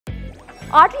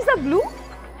Arteries are blue?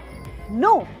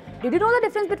 No. Did you know the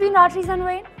difference between arteries and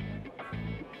veins?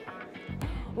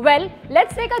 Well,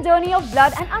 let's take a journey of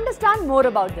blood and understand more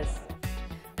about this.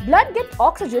 Blood gets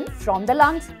oxygen from the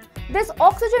lungs. This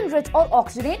oxygen-rich or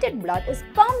oxygenated blood is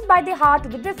pumped by the heart to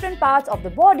the different parts of the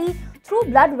body through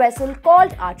blood vessels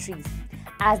called arteries.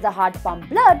 As the heart pumps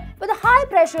blood with a high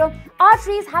pressure,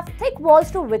 arteries have thick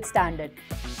walls to withstand it.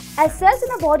 As cells in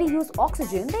the body use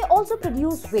oxygen, they also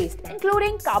produce waste,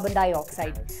 including carbon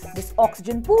dioxide. This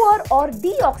oxygen-poor or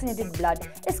deoxygenated blood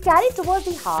is carried towards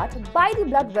the heart by the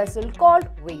blood vessel called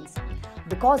veins.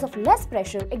 Because of less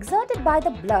pressure exerted by the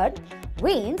blood,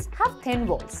 veins have thin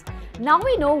walls. Now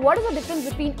we know what is the difference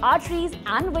between arteries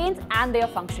and veins and their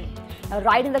function. Now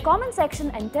write in the comment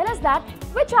section and tell us that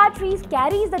which arteries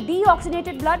carries the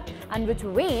deoxygenated blood and which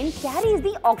vein carries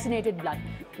the oxygenated blood.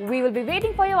 We will be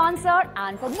waiting for your answer,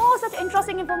 and for more such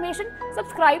interesting information,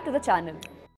 subscribe to the channel.